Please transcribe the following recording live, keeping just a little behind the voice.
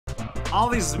All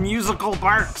these musical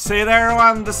parts. Hey there,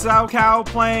 everyone, this is Cow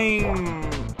playing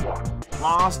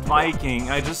Lost Viking.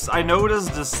 I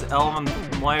noticed this Elven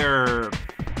player.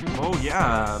 Oh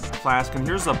yeah, flask, and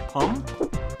here's a pump.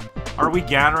 Are we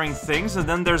gathering things? And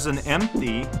then there's an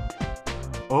empty.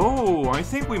 Oh, I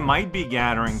think we might be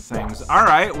gathering things.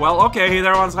 Alright, well, okay, hey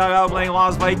there, everyone's Cow playing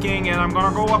Lost Viking, and I'm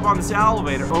gonna go up on this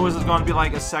elevator. Oh, is it gonna be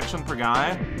like a section per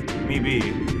guy?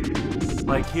 Maybe.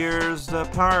 Like, here's the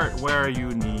part where you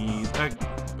need...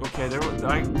 okay,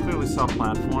 I clearly saw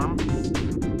platform.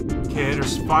 Okay,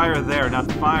 there's fire there. Now,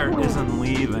 the fire isn't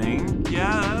leaving.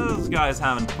 Yeah, this guy's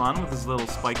having fun with his little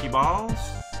spiky balls.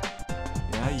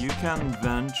 Yeah, you can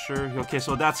venture... Okay,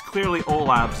 so that's clearly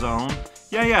Olaf zone.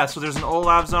 Yeah, so there's an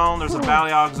Olaf zone, there's a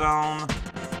Baliog zone,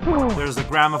 there's a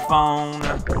gramophone,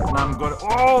 and I'm going to...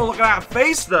 Oh, look at that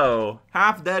face, though!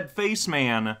 Half-dead face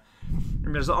man.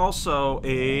 And there's also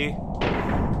a...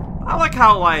 I like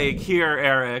how, like, here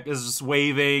Eric is just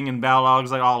waving and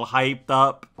Balog's, like, all hyped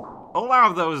up. A lot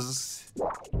of those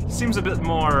seems a bit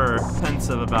more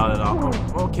pensive about it all.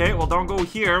 Okay, well, don't go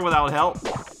here without help.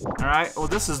 Alright, well,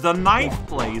 this is the knife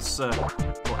place.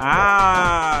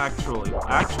 Actually,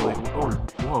 oh,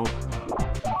 whoa.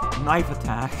 Knife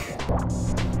attack.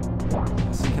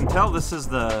 So you can tell this is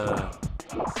the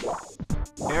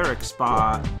Eric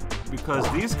spot, because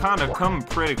these kind of come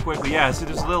pretty quickly. Yeah, see,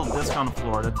 there's a little disc on the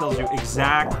floor that tells you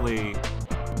exactly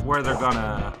where they're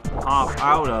gonna pop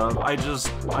out of. I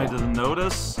didn't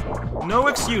notice. No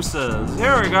excuses.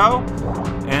 Here we go.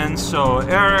 And so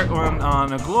Eric went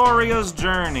on a glorious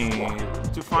journey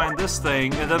to find this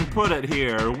thing and then put it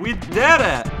here. We did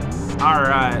it!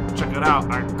 Alright, check it out.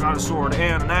 I got a sword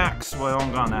and an axe. Well,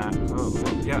 I'm gonna axe. Oh,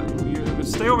 yeah. You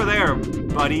stay over there,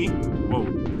 buddy. Whoa.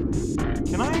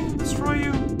 Can I destroy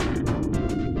you?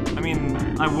 I mean,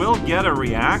 I will get a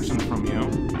reaction from you.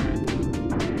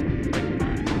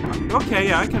 Okay,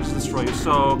 yeah, I can just destroy you.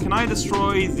 So, can I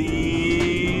destroy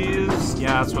these?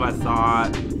 Yeah, that's what I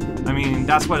thought. I mean,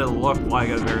 that's what it looked like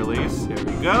at the very least. Here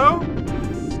we go.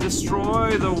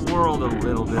 Destroy the world a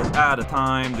little bit at a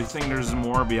time. Do you think there's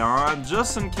more beyond?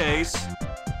 Just in case.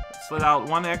 Let's let out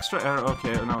one extra arrow.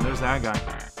 Okay, no, there's that guy.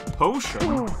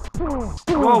 Potion?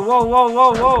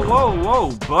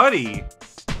 Whoa, buddy.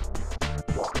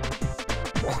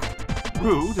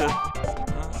 Rude.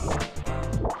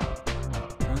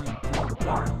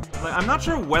 Like, I'm not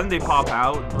sure when they pop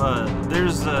out, but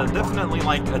there's definitely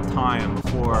like a time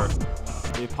before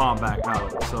they pop back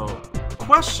out. So,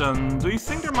 question, do you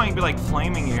think there might be like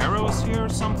flaming arrows here or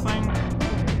something?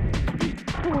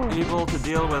 To be able to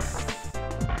deal with...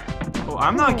 Oh,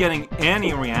 I'm not getting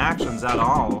any reactions at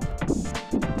all.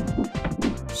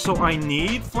 So I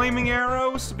need flaming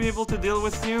arrows to be able to deal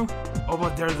with you? Oh,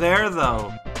 but they're there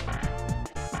though.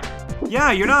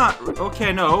 Yeah, you're not...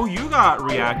 Okay, no, you got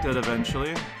reacted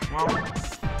eventually. Well,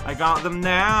 I got them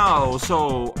now,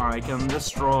 so I can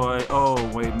destroy... Oh,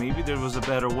 wait, maybe there was a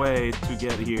better way to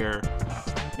get here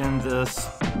in this...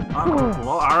 well,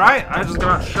 alright, I just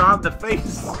got shot in the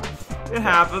face. It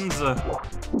happens.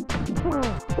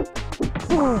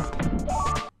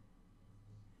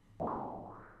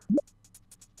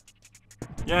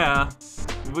 Yeah,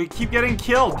 we keep getting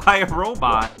killed by a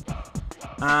robot.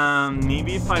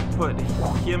 Maybe if I put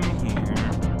him here,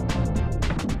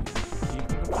 keep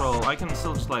control. I can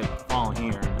still just like fall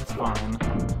here, and it's fine. And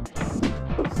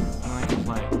I can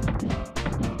like,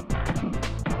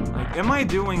 am I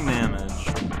doing damage?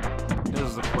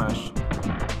 Is the question.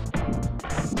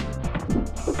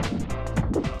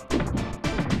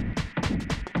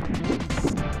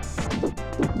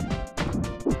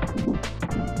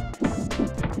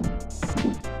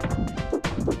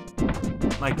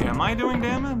 Like, am I doing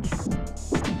damage?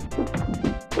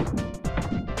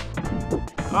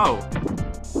 Oh.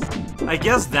 I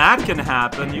guess that can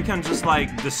happen. You can just,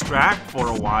 like, distract for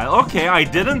a while. Okay, I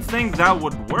didn't think that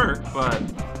would work, but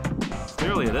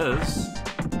clearly it is.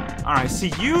 Alright,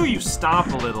 see, you stop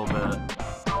a little bit.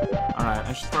 Alright,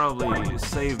 I should probably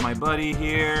save my buddy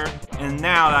here. And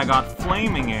now that I got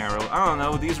flaming arrow, I don't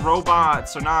know, these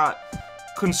robots are not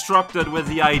constructed with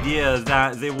the idea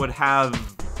that they would have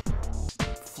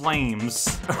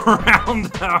flames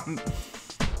around them.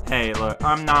 Hey, look,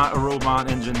 I'm not a robot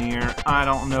engineer. I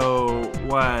don't know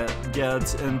what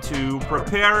gets into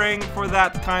preparing for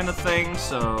that kind of thing,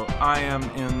 so I am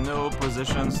in no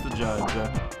positions to judge.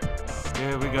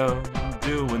 Here we go,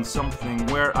 doing something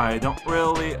where I don't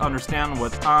really understand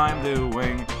what I'm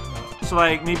doing. So,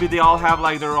 like, maybe they all have,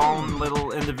 like, their own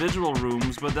little individual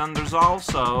rooms, but then there's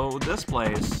also this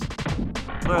place.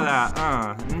 Look at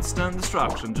that, instant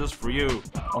destruction just for you.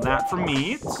 Well, that for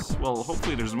meat. Well,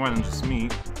 hopefully there's more than just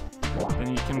meat.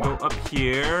 Then you can go up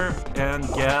here and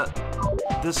get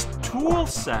this tool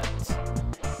set.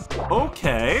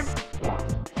 Okay.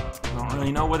 Don't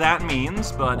really know what that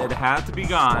means, but it had to be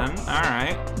gotten.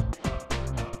 Alright.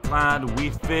 Glad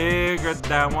we figured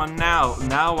that one out.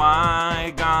 Now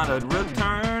I gotta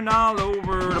return all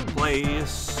over the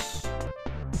place.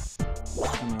 Just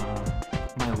gonna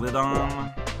put my lid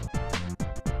on.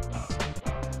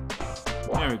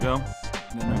 There we go.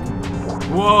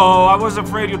 Whoa, I was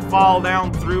afraid you'd fall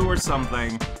down through or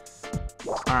something.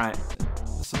 Alright.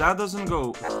 So that doesn't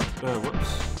go...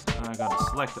 whoops. I gotta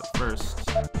select it first.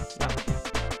 Yeah.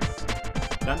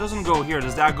 That doesn't go here.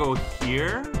 Does that go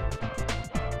here?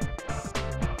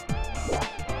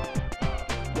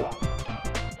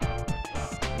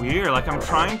 Weird. Like, I'm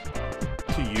trying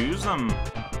to use them,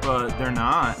 but they're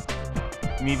not.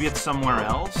 Maybe it's somewhere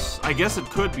else? I guess it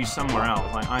could be somewhere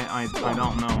else. I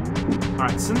don't know.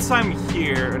 Alright, since I'm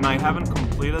here and I haven't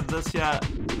completed this yet,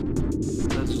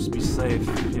 let's just be safe.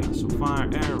 Yeah, so fire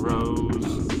arrows.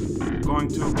 Going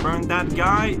to burn that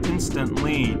guy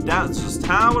instantly. That's just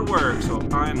how it works. So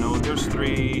I know there's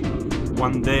 3.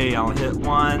 One day I'll hit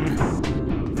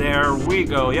 1. There we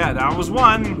go. Yeah, that was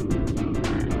 1.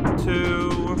 2.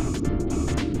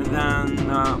 And then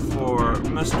for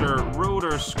Mr.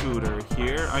 Rotor Scooter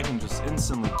here, I can just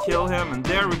instantly kill him. And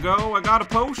there we go. I got a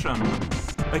potion.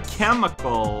 A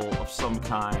chemical of some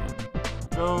kind.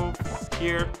 Go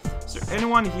here. Is there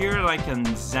anyone here that I can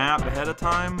zap ahead of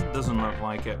time? Doesn't look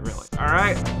like it, really.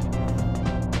 Alright.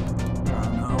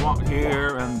 Walk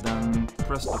here and then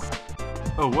press the...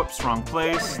 Oh, whoops, wrong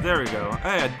place. There we go.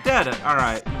 Hey, I did it.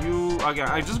 Alright, okay,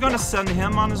 I'm just gonna send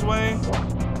him on his way.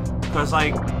 Because,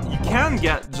 like, you can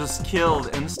get just killed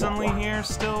instantly here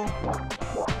still.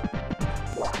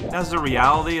 As the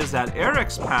reality is that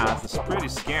Eric's path is pretty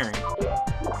scary.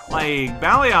 Like,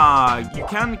 Baliog, you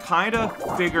can kind of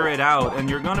figure it out, and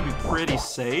you're gonna be pretty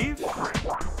safe.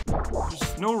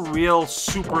 There's no real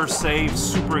super safe,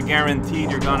 super guaranteed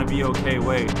you're gonna be okay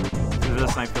way to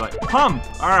this, I feel like. Pump!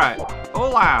 Alright,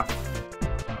 Olaf.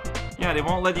 Yeah, they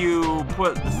won't let you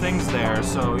put the things there,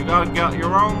 so you gotta get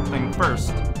your own thing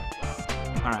first.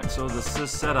 Alright, so this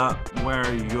is set up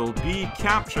where you'll be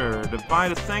captured by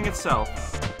the thing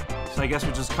itself. So I guess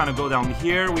we just kind of go down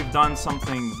here. We've done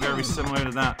something very similar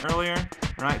to that earlier.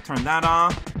 Right, turn that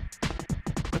off.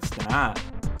 What's that?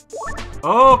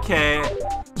 Okay,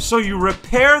 so you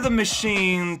repair the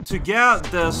machine to get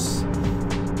this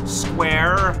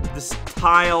square, this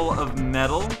tile of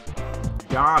metal.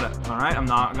 Got it. Alright, I'm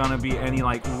not gonna be any,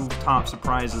 like, rooftop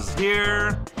surprises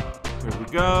here. Here we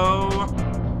go.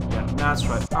 Yeah, that's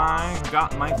right. I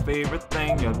got my favorite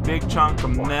thing, a big chunk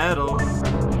of metal.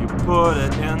 You put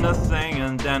it in the thing,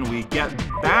 and then we get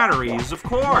batteries, of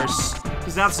course,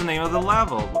 because that's the name of the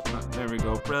level. There we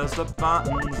go. Press the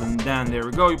buttons, and then there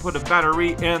we go. You put a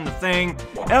battery in the thing,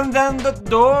 and then the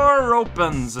door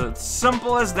opens. It's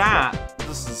simple as that.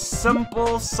 This is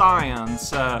simple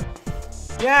science.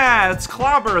 Yeah, it's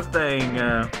Clobber thing.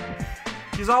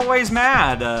 He's always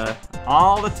mad,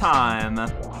 all the time.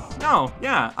 No,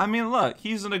 yeah, I mean, look,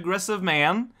 he's an aggressive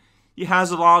man. He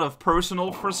has a lot of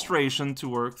personal frustration to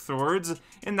work towards,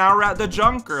 and now we're at the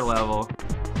Junker level.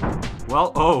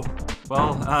 Well, ooh!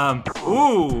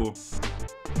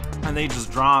 And they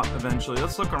just drop eventually.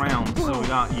 Let's look around. So we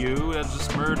got you that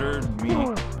just murdered me.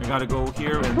 I gotta go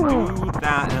here and do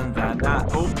that and that.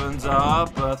 That opens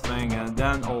up a thing, and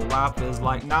then Olaf is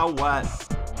like, now what?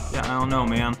 Yeah, I don't know,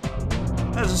 man.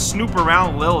 Let's just snoop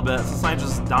around a little bit since I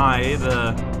just died.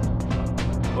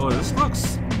 Oh, this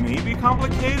looks maybe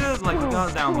complicated. Like, we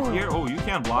got down here. Oh, you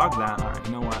can't block that. Alright,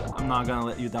 you know what? I'm not gonna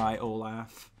let you die,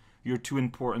 Olaf. You're too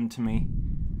important to me.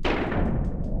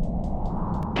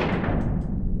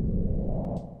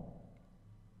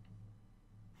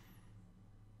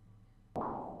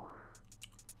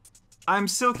 I'm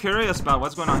still curious about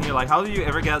what's going on here. Like, how do you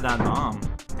ever get that bomb?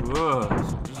 Ugh.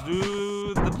 Just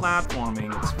do the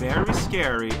platforming. It's very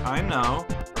scary. I know.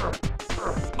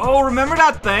 Oh, remember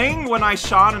that thing when I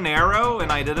shot an arrow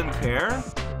and I didn't care?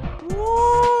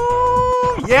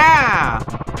 Woo! Yeah!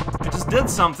 I just did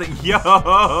something.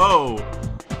 Yo!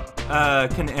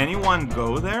 Can anyone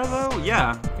go there, though?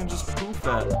 Yeah, you can just poof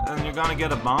it, and you're gonna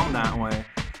get a bomb that way.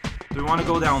 Do we want to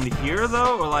go down here,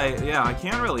 though? Or, like, yeah, I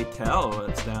can't really tell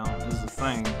what's down, is the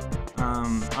thing.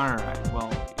 Alright,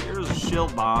 well, here's a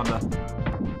shield bob.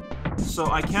 So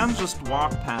I can just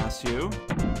walk past you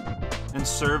and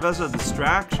serve as a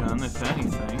distraction, if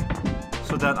anything,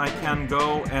 so that I can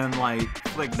go and, like,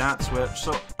 flick that switch.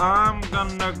 So I'm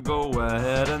gonna go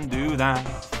ahead and do that.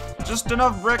 Just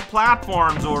enough brick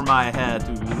platforms over my head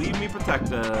to leave me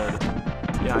protected.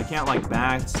 Yeah, I can't, like,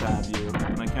 backstab you,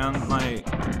 and I can't can, like,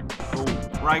 go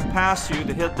right past you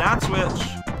to hit that switch.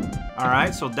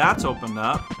 Alright, so that's opened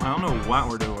up. I don't know what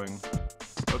we're doing.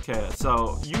 Okay,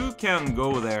 so you can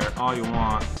go there all you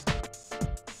want.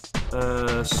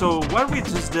 So what we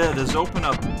just did is open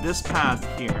up this path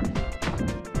here.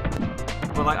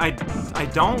 But like, I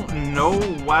don't know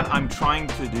what I'm trying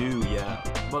to do yet.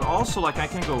 But also, like, I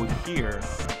can go here.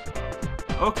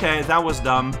 Okay, that was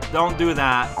dumb. Don't do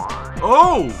that.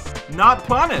 Oh! Not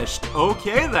punished.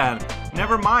 Okay, then.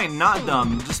 Never mind, not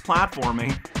dumb. Just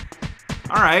platforming.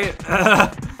 Alright.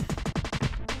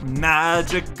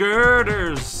 Magic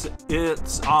girders.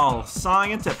 It's all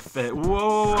scientific.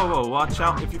 Whoa, whoa, whoa. Watch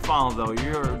out if you fall, though.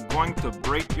 You're going to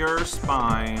break your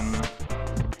spine.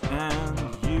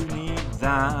 And you need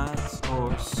that,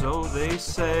 or so they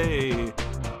say.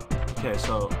 Okay,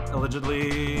 so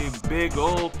allegedly big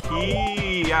ol'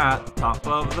 key at top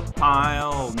of the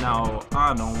pile. Now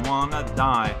I don't wanna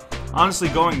die. Honestly,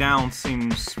 going down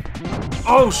seems,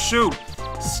 oh shoot,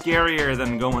 scarier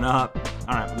than going up.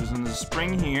 Alright, losing the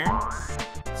spring here.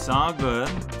 It's all good.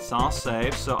 It's all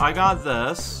safe. So I got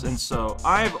this, and so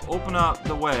I've opened up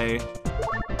the way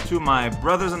to my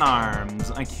brothers in arms.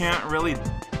 I can't really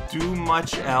do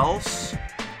much else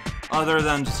other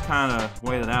than just kind of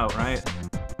wait it out, right?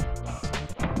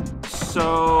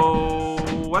 So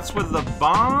what's with the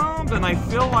bomb? And I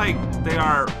feel like they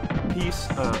are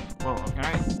well,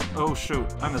 okay. Oh shoot,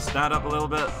 I messed that up a little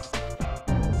bit.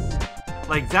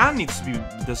 Like, that needs to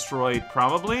be destroyed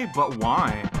probably, but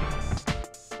why?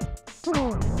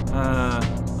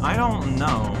 I don't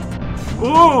know.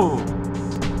 Ooh!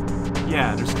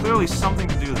 Yeah, there's clearly something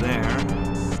to do there.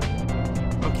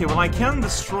 Okay, well I can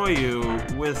destroy you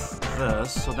with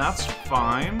this, so that's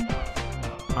fine.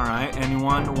 Alright,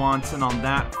 anyone wants in on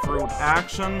that fruit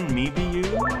action? Maybe you?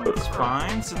 It's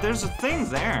fine. So there's a thing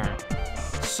there.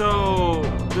 So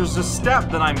there's a step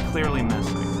that I'm clearly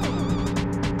missing.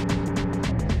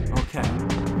 Okay.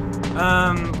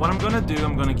 What I'm gonna do,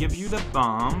 I'm gonna give you the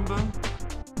bomb.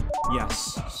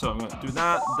 Yes. So I'm gonna do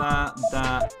that.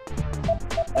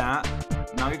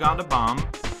 Now you got the bomb.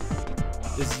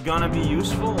 Is it gonna be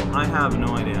useful? I have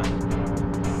no idea.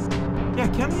 Yeah,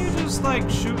 can you just, like,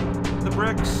 shoot the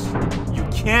bricks? You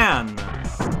can!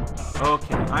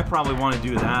 Okay, I probably want to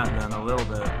do that then a little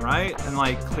bit, right? And,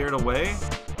 like, clear it away?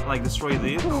 Like, destroy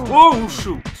these? Whoa,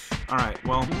 shoot! Alright,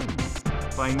 well,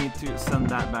 if I need to send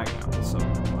that back out, so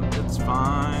it's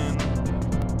fine.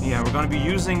 Yeah, we're gonna be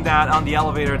using that on the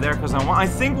elevator there, because I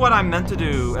think what I'm meant to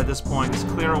do at this point is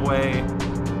clear away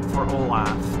for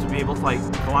Olaf, to be able to, like,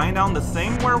 climb down the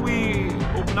thing where we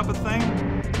open up a thing?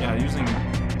 Yeah, using...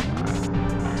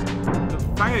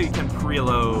 The fact that you can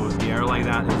preload the air like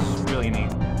that is really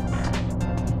neat.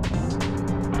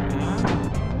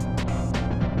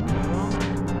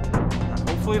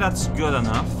 Hopefully that's good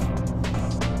enough.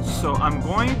 So I'm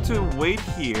going to wait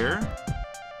here.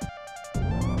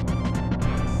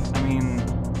 I mean,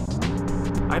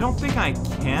 I don't think I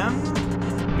can,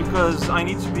 because I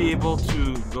need to be able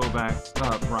to go back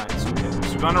up. Right, so, okay.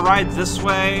 So we're gonna ride this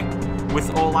way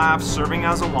with Olaf serving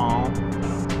as a wall.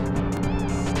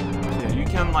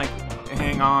 Can, like,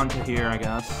 hang on to here, I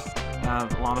guess.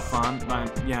 Have a lot of fun.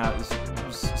 But, yeah,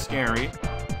 it's scary,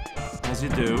 as you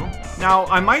do. Now,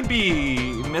 I might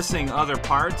be missing other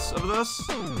parts of this,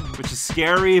 which is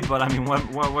scary, but I mean,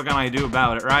 what can I do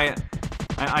about it, right?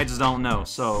 I just don't know.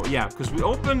 So, yeah, because we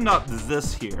opened up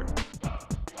this here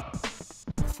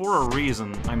for a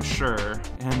reason, I'm sure.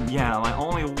 And, yeah, like,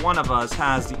 only one of us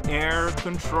has the air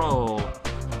control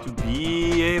to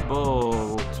be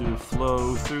able to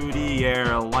flow through the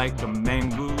air like a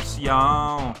mongoose,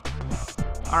 y'all.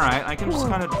 Alright, I can just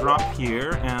kind of drop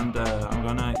here, and I'm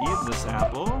gonna eat this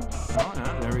apple. Oh,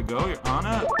 yeah, there we go, you're on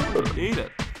it. Eat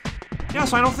it. Yeah,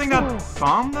 so I don't think that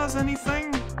bomb does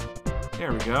anything.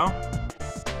 There we go.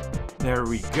 There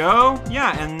we go.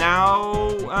 Yeah, and now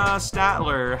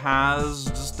Statler has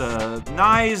just a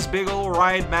nice big ol'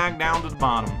 ride back down to the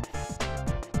bottom.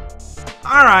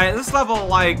 Alright, this level,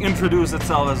 like, introduced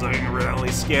itself as, like,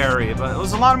 really scary, but it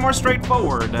was a lot more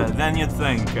straightforward than you'd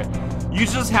think. You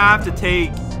just have to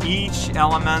take each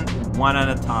element one at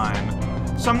a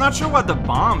time. So I'm not sure what the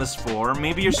bomb is for.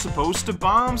 Maybe you're supposed to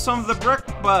bomb some of the brick,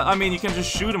 but, I mean, you can just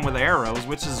shoot them with arrows,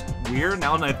 which is weird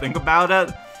now that I think about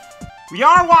it. We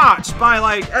are watched by,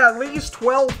 like, at least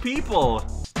 12 people.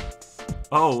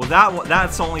 Oh,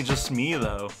 that's only just me,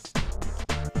 though.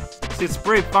 See, it's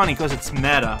pretty funny, because it's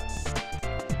meta.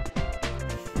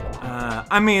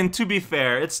 I mean, to be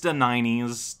fair, it's the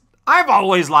 90s. I've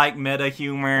always liked meta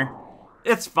humor.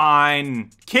 It's fine.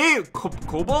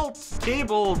 Cobalt?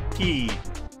 Cable T.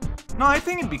 No, I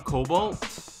think it'd be Cobalt.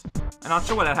 I'm not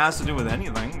sure what that has to do with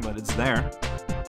anything, but it's there.